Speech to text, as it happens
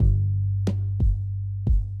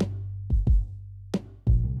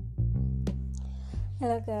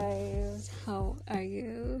Hello guys, how are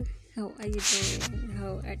you? How are you doing?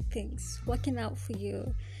 How are things working out for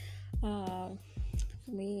you? For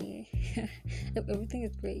me, everything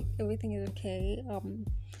is great. Everything is okay.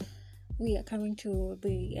 We are coming to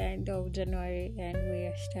the end of January and we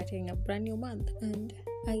are starting a brand new month, and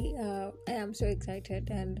I am so excited.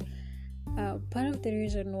 And part of the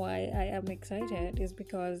reason why I am excited is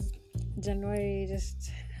because January just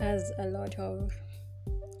has a lot of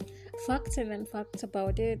facts and facts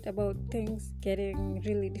about it, about things getting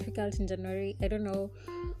really difficult in January. I don't know,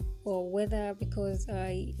 or whether because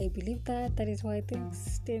I believe that is why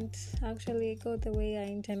things didn't actually go the way I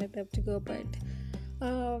intended them to go. But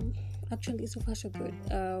actually, so far so good.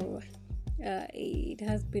 It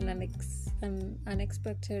has been an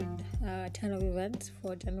unexpected turn of events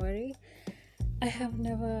for January. I have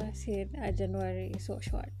never seen a January so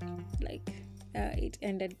short. Like, it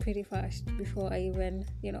ended pretty fast before I even,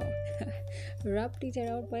 wrapped it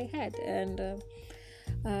around my head. And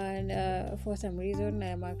for some reason,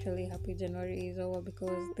 I'm actually happy January is over,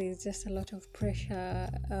 because there's just a lot of pressure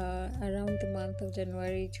around the month of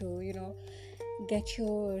January to, get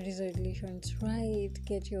your resolutions right,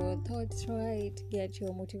 get your thoughts right, get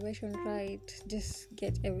your motivation right, just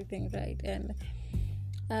get everything right. And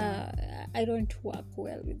I don't work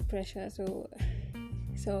well with pressure, so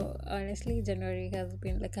honestly, January has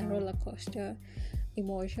been like a roller coaster,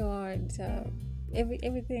 emotions,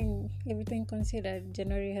 everything considered.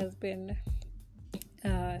 January has been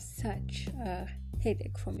such a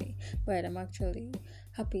headache for me, but I'm actually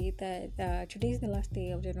happy that today is the last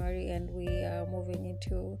day of January and we are moving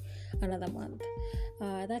into another month.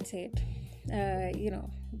 That's it.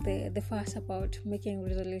 The fuss about making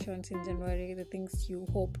resolutions in January, the things you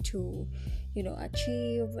hope to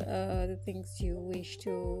achieve, the things you wish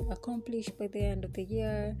to accomplish by the end of the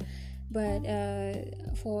year. But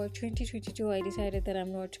for 2022, I decided that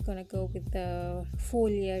I'm not gonna go with the full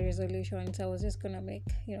year resolutions. I was just gonna make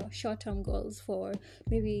short-term goals for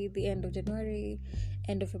maybe the end of January,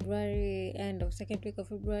 end of February, end of second week of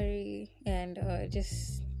February, and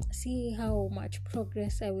just see how much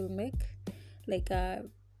progress I will make, like at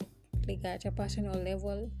a personal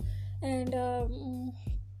level. And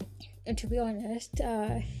to be honest,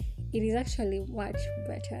 it is actually much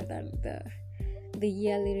better than the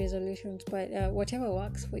yearly resolutions, but whatever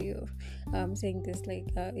works for you. I'm saying this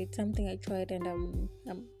like it's something I tried, and I'm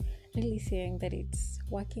really seeing that it's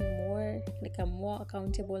working more. Like, I'm more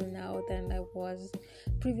accountable now than I was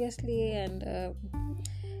previously. And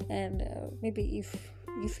maybe if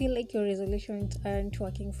you feel like your resolutions aren't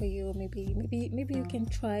working for you, maybe you can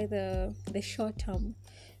try the short term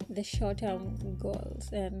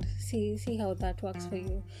goals and see how that works for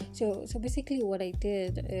you. So basically what I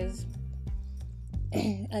did is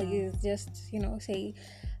I just say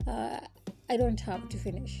I don't have to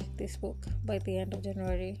finish this book by the end of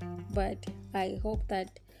January, but I hope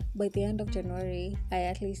that by the end of January I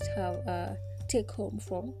at least have a take home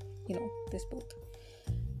from this book.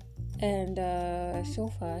 And so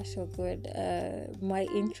far so good. My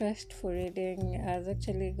interest for reading has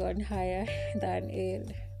actually gone higher than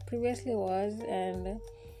it previously was, and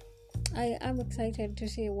I am excited to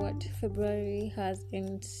see what February has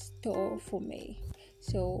in store for me.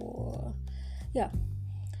 So yeah.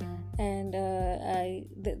 And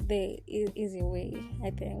the easy way, I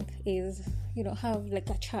think, is have like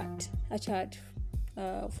a chart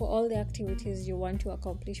for all the activities you want to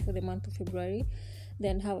accomplish for the month of February.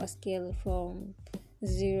 Then have a scale from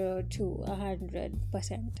 0 to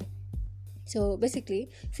 100%. So basically,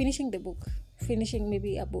 finishing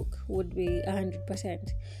maybe a book would be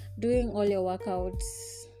 100%. Doing all your workouts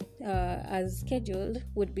as scheduled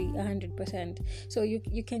would be 100%. So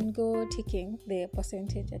you can go ticking the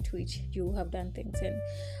percentage at which you have done things, and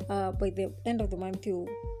by the end of the month you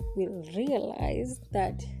will realize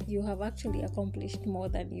that you have actually accomplished more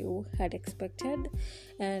than you had expected,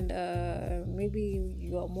 and maybe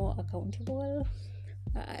you are more accountable.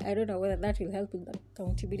 I don't know whether that will help with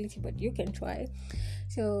accountability, but you can try.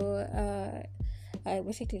 So I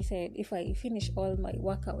basically said if I finish all my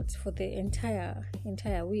workouts for the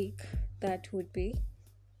entire week, that would be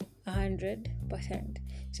 100%.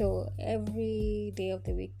 So every day of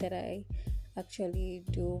the week that I actually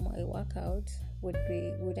do my workouts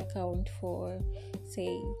would account for,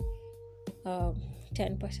 say,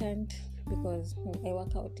 10%, because I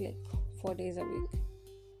work out like 4 days a week.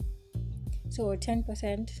 So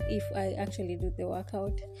 10% if I actually do the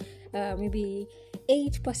workout, maybe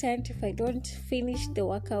 8% if I don't finish the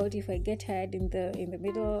workout, if I get tired in the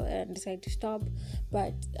middle and decide to stop.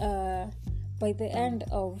 But by the end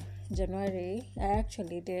of January, I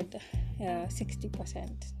actually did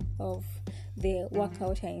 60% of the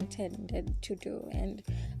workout I intended to do, and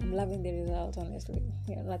I'm loving the result. Honestly,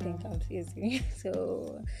 nothing comes easy.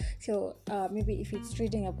 So maybe if it's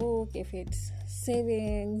reading a book, if it's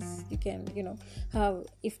savings, you can have,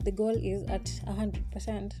 if the goal is at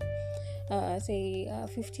 100%, say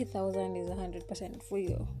 50,000 is 100% for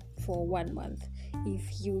you for 1 month.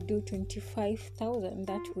 If you do 25,000,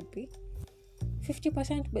 that would be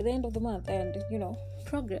 50% by the end of the month, and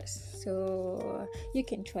progress. So you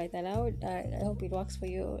can try that out. I hope it works for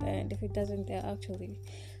you, and if it doesn't, there are actually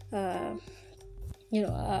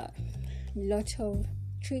lots of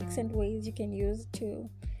tricks and ways you can use to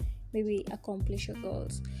maybe accomplish your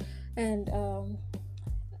goals. And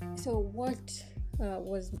so what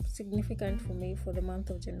was significant for me for the month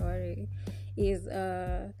of January is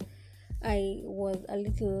I was a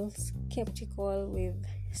little skeptical with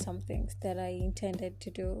some things that I intended to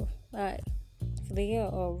do. For the year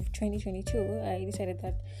of 2022, I decided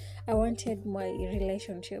that I wanted my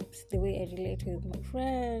relationships, the way I relate with my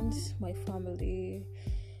friends, my family,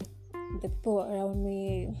 the people around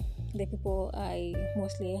me, the people I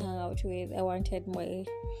mostly hang out with, I wanted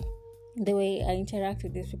the way I interact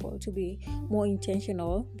with these people to be more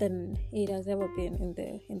intentional than it has ever been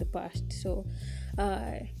in the past. So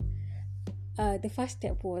the first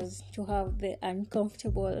step was to have the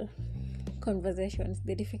uncomfortable conversations,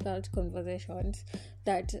 the difficult conversations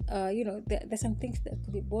that there's some things that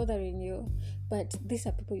could be bothering you, but these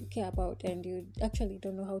are people you care about, and you actually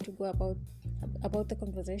don't know how to go about the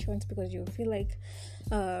conversations because you feel like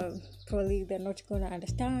probably they're not gonna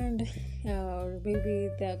understand, or maybe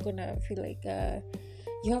they're gonna feel like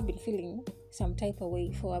you have been feeling some type of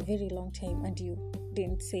way for a very long time and you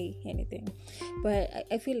didn't say anything. But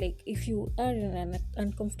I feel like if you are in an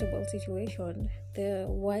uncomfortable situation, the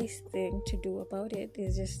wise thing to do about it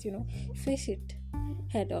is just face it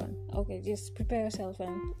head on. Okay, just prepare yourself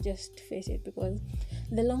and just face it, because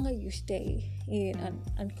the longer you stay in an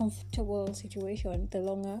uncomfortable situation, the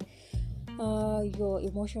longer your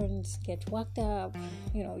emotions get worked up.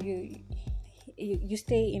 You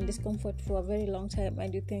stay in discomfort for a very long time,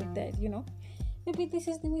 and you think that maybe this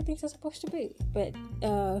is the way things are supposed to be. But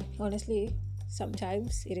honestly,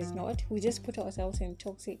 sometimes it is not. We just put ourselves in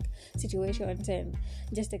toxic situations and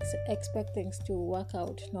just expect things to work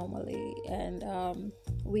out normally, and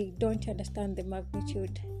we don't understand the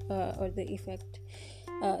magnitude or the effect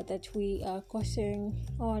that we are causing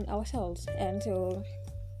on ourselves. And so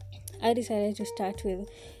I decided to start with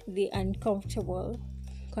the uncomfortable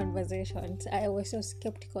conversations. I was so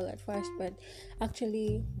skeptical at first, but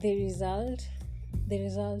actually the result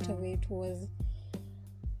of it was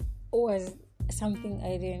something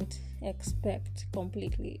I didn't expect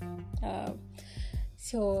completely.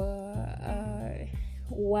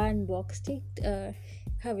 One box ticked,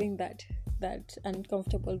 having that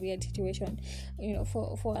uncomfortable weird situation.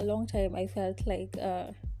 For a long time I felt like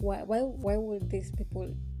why would these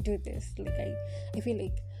people do this? Like I feel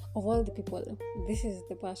like of all the people, this is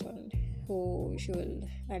the person who should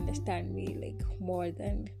understand me like more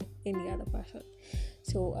than any other person.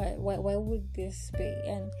 So why would this be?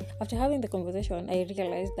 And after having the conversation, I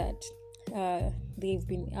realized that they've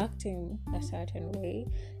been acting a certain way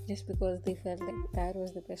just because they felt like that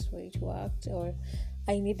was the best way to act, or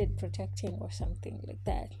I needed protecting or something like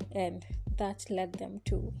that, and that led them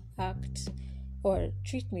to act or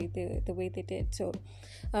treat me the way they did. So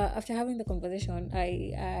after having the conversation,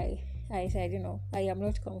 I said, I am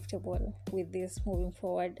not comfortable with this moving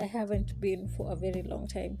forward. I haven't been for a very long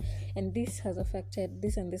time, and this has affected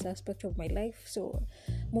this and this aspect of my life. So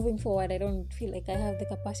moving forward, I don't feel like I have the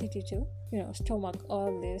capacity to stomach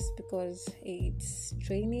all this, because it's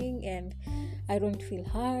draining and I don't feel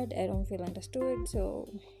heard, I don't feel understood.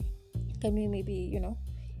 So can we maybe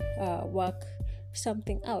work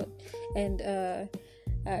something out? And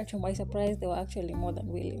to my surprise, they were actually more than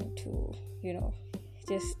willing to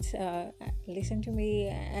just listen to me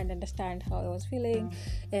and understand how I was feeling,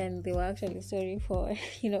 and they were actually sorry for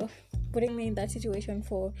putting me in that situation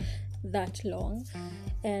for that long.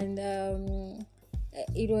 And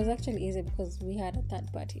it was actually easy because we had a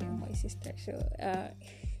third party, my sister. So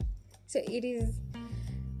it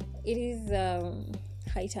is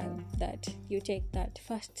high time that you take that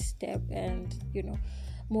first step and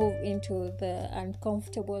move into the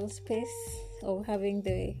uncomfortable space of having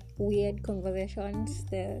the weird conversations,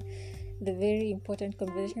 the very important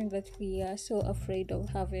conversations that we are so afraid of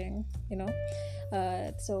having.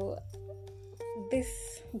 So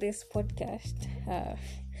this podcast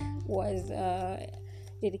was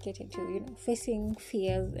dedicated to facing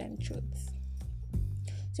fears and truths.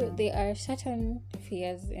 So there are certain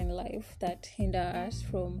fears in life that hinder us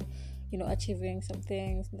from achieving some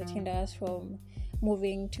things that hinder us from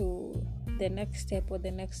moving to the next step or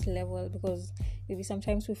the next level, because maybe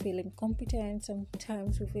sometimes we feel incompetent,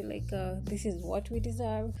 sometimes we feel like this is what we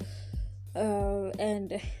deserve,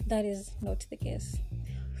 and that is not the case.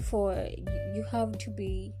 For you have to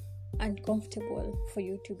be uncomfortable for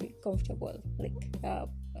you to be comfortable.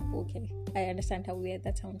 Okay, I understand how weird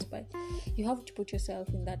that sounds, but you have to put yourself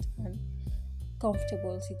in that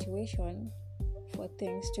uncomfortable situation for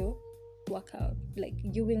things to work out. Like,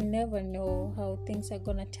 you will never know how things are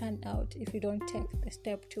gonna turn out if you don't take the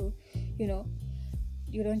step to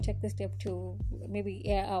maybe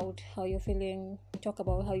air out how you're feeling, talk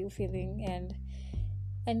about how you're feeling, and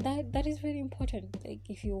that is very important. Like,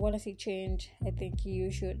 if you want to see change, I think you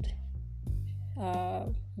should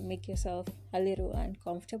make yourself a little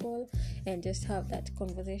uncomfortable and just have that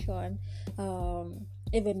conversation,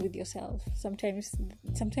 even with yourself. Sometimes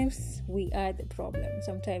we are the problem.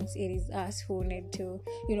 Sometimes it is us who need to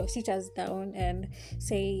sit us down and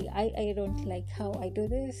say, I don't like how I do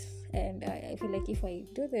this, and I feel like if I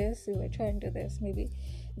do this, if I try and do this, maybe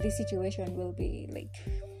this situation will be like,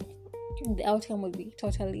 the outcome will be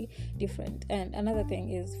totally different. And another thing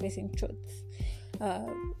is facing truths.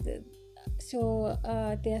 So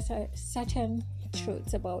there are certain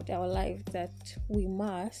truths about our life that we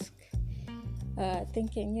mask,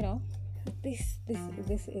 thinking, this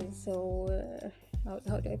is so,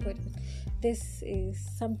 how do I put it? This is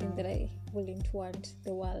something that I wouldn't want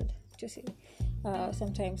the world to see.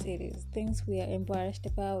 Sometimes it is things we are embarrassed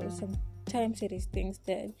about. Sometimes it is things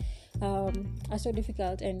that are so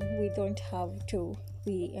difficult and we don't have to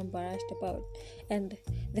be embarrassed about. And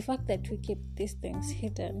the fact that we keep these things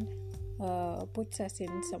hidden puts us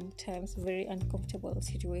in sometimes very uncomfortable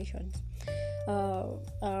situations.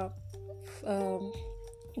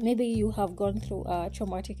 Maybe you have gone through a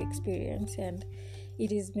traumatic experience and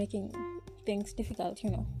it is making things difficult,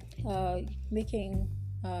 making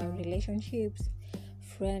relationships,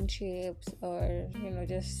 friendships, or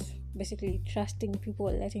just basically trusting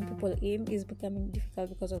people, letting people in is becoming difficult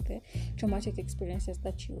because of the traumatic experiences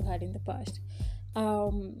that you had in the past.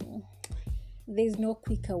 There's no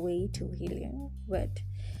quicker way to healing, but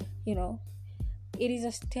it is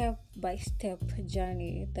a step-by-step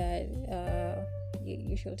journey that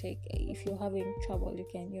you should take. If you're having trouble, you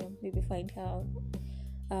can maybe find help,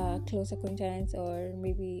 close acquaintance, or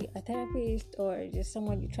maybe a therapist, or just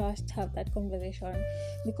someone you trust. Have that conversation,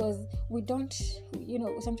 because we don't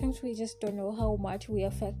sometimes we just don't know how much we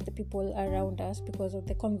affect the people around us because of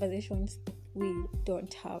the conversations we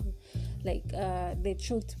don't have, like the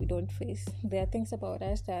truths we don't face. There are things about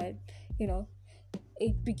us that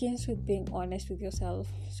it begins with being honest with yourself.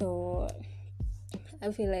 So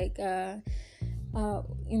I feel like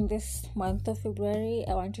in this month of February,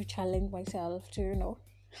 I want to challenge myself to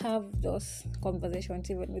have those conversations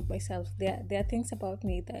even with myself. There are things about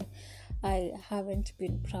me that I haven't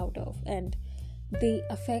been proud of, and they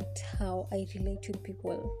affect how I relate with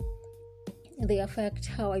people. They affect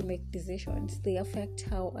how I make decisions. They affect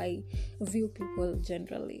how I view people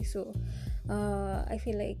generally. So I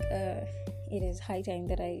feel like it is high time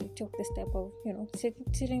that I took the step of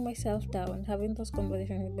sitting myself down, having those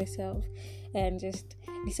conversations with myself, and just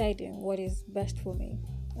deciding what is best for me.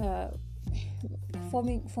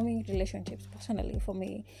 Forming relationships personally for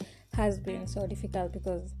me has been so difficult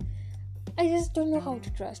because I just don't know how to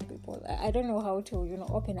trust people. I don't know how to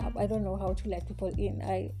open up. I don't know how to let people in.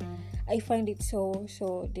 I find it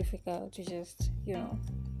so difficult to just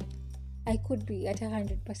I could be at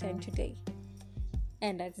 100% today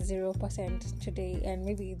and at 0% today, and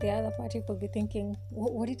maybe the other party will be thinking,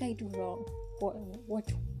 what did I do wrong?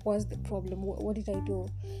 What was the problem? What did I do?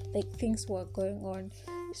 Like, things were going on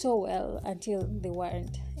so well until they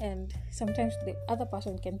weren't. And sometimes the other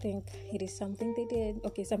person can think it is something they did.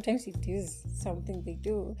 Okay, sometimes it is something they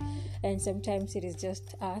do, and sometimes it is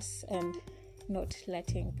just us and not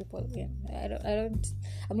letting people in.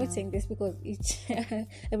 I'm not saying this because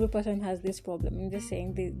every person has this problem. I'm just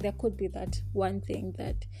saying there could be that one thing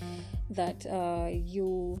that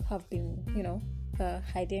you have been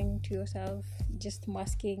hiding to yourself, just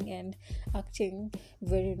masking and acting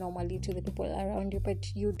very normally to the people around you,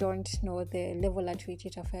 but you don't know the level at which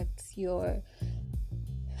it affects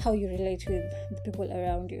how you relate with the people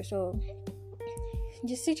around you. So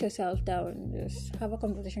just sit yourself down, just have a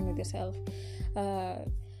conversation with yourself.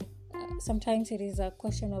 Sometimes it is a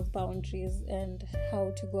question of boundaries and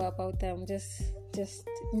how to go about them. Just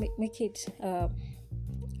make it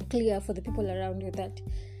clear for the people around you that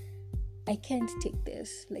I can't take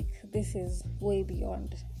this. Like, this is way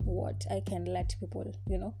beyond what I can let people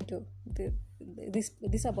do.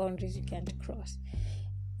 These are boundaries you can't cross.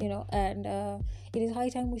 and it is high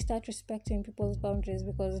time we start respecting people's boundaries,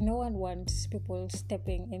 because no one wants people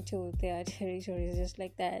stepping into their territories just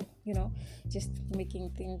like that, just making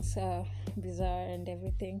things bizarre and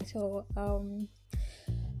everything. So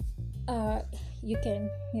you can,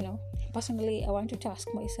 personally, I want to task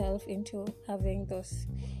myself into having those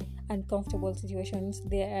uncomfortable situations.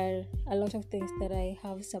 There are a lot of things that I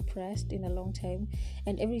have suppressed in a long time,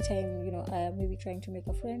 and every time, I am maybe trying to make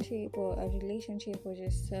a friendship or a relationship or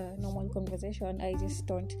just a normal conversation, I just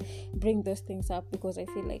don't bring those things up, because I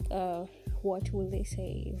feel like, what will they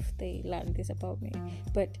say if they learn this about me?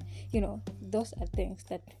 But those are things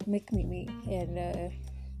that make me, and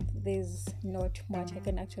there's not much I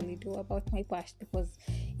can actually do about my past, because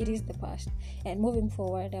it is the past. And moving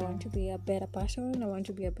forward, I want to be a better person, I want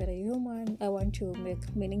to be a better human, I want to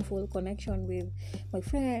make meaningful connection with my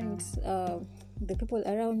friends, the people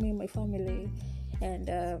around me, my family, and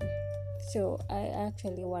so I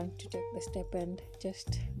actually want to take the step and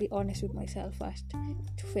just be honest with myself first,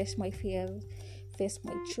 to face my fears, face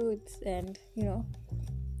my truths, and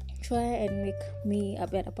try and make me a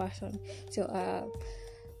better person. So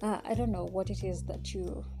I don't know what it is that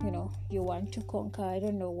you want to conquer. I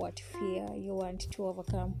don't know what fear you want to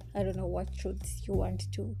overcome. I don't know what truths you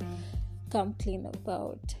want to come clean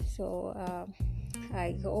about. So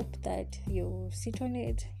I hope that you sit on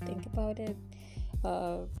it, think about it,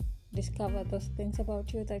 discover those things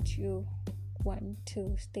about you that you want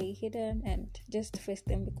to stay hidden, and just face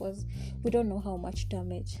them, because we don't know how much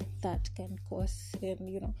damage that can cause,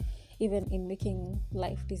 and even in making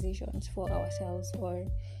life decisions for ourselves, or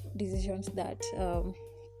decisions that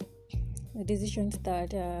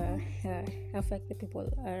affect the people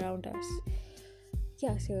around us.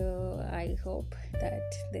 Yeah, so I hope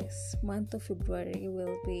that this month of February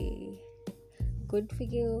will be good for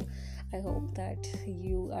you. I hope that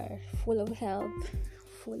you are full of health,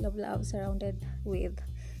 full of love, surrounded with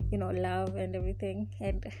love and everything.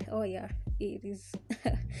 And oh yeah, it is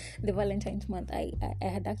the Valentine's month. I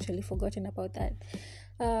had actually forgotten about that.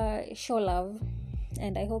 Show love,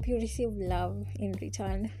 and I hope you receive love in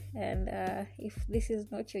return. And if this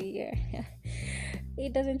is not your year,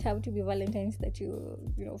 it doesn't have to be Valentine's that you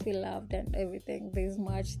feel loved and everything. There's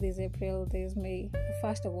March, there's April, there's May.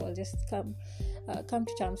 First of all, just come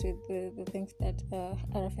to terms with the things that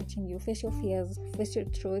are affecting you. Face your fears, face your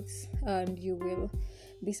truths, and you will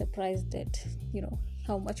be surprised at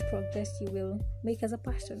how much progress you will make as a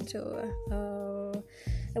person. So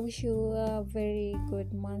I wish you a very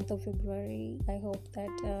good month of February. I hope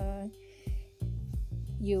that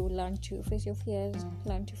you learn to face your fears,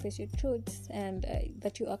 learn to face your truths, and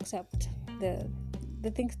that you accept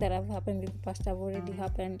the things that have happened in the past have already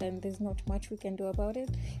happened, and there's not much we can do about it,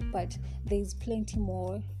 but there's plenty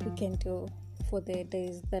more we can do for the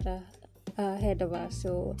days that are ahead of us.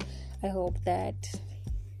 So I hope that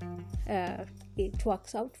it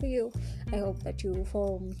works out for you. I hope that you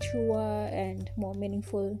form truer and more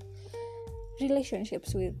meaningful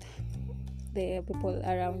relationships with the people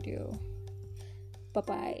around you.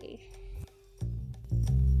 Bye-bye.